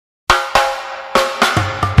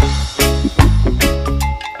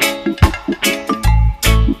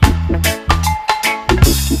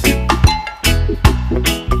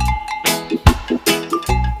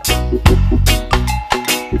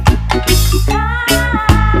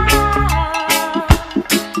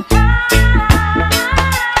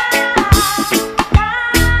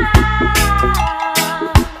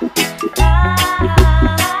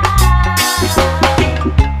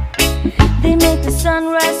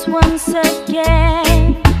race once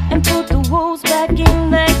again and put the wolves back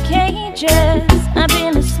in their cages. I've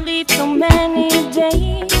been asleep so many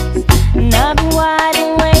days, and I've been wide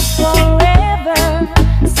awake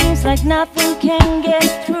forever. Seems like nothing can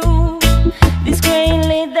get through this gray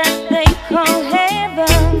lake that they call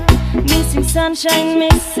heaven. Missing sunshine,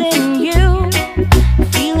 missing you,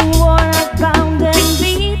 feeling worn out, bound and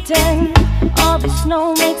beaten. All the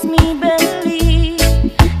snow makes me believe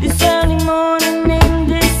this early morning in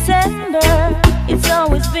December. It's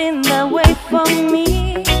always been that way for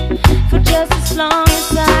me, for just as long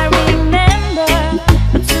as I remember.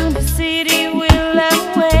 But soon the city will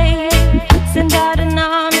awake, send out an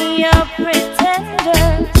army of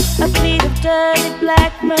pretenders, a fleet of dirty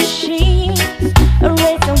black machines, a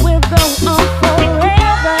race that will go on forever.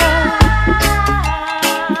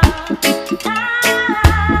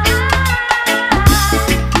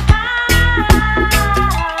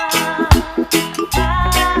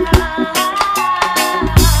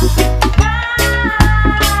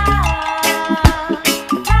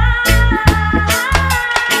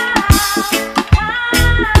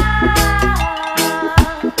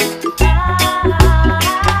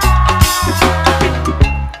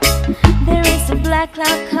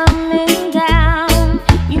 Cloud coming down,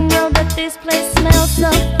 you know that this place smells so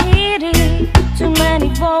pretty. Too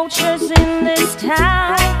many vultures in this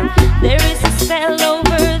town, there is a spell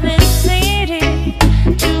over this city.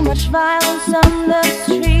 Too much violence on the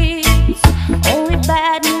streets, only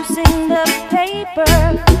bad news in the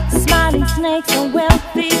paper. Smiling snakes and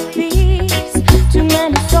wealthy thieves, too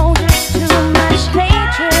many soldiers, too much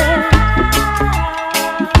hatred.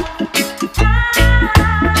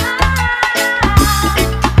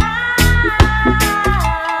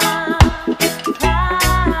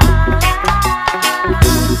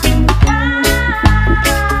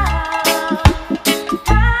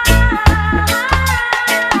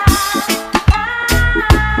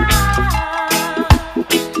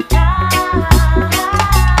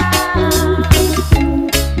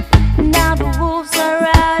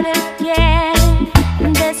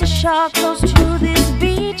 Shark close to these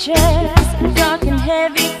beaches, dark and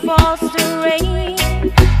heavy falls the rain,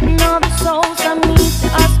 and all the souls I meet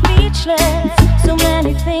are speechless. So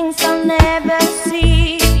many things I'll never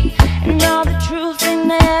see, and all the truths they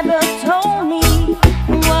never told me,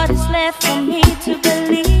 and what is left for me to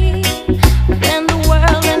believe.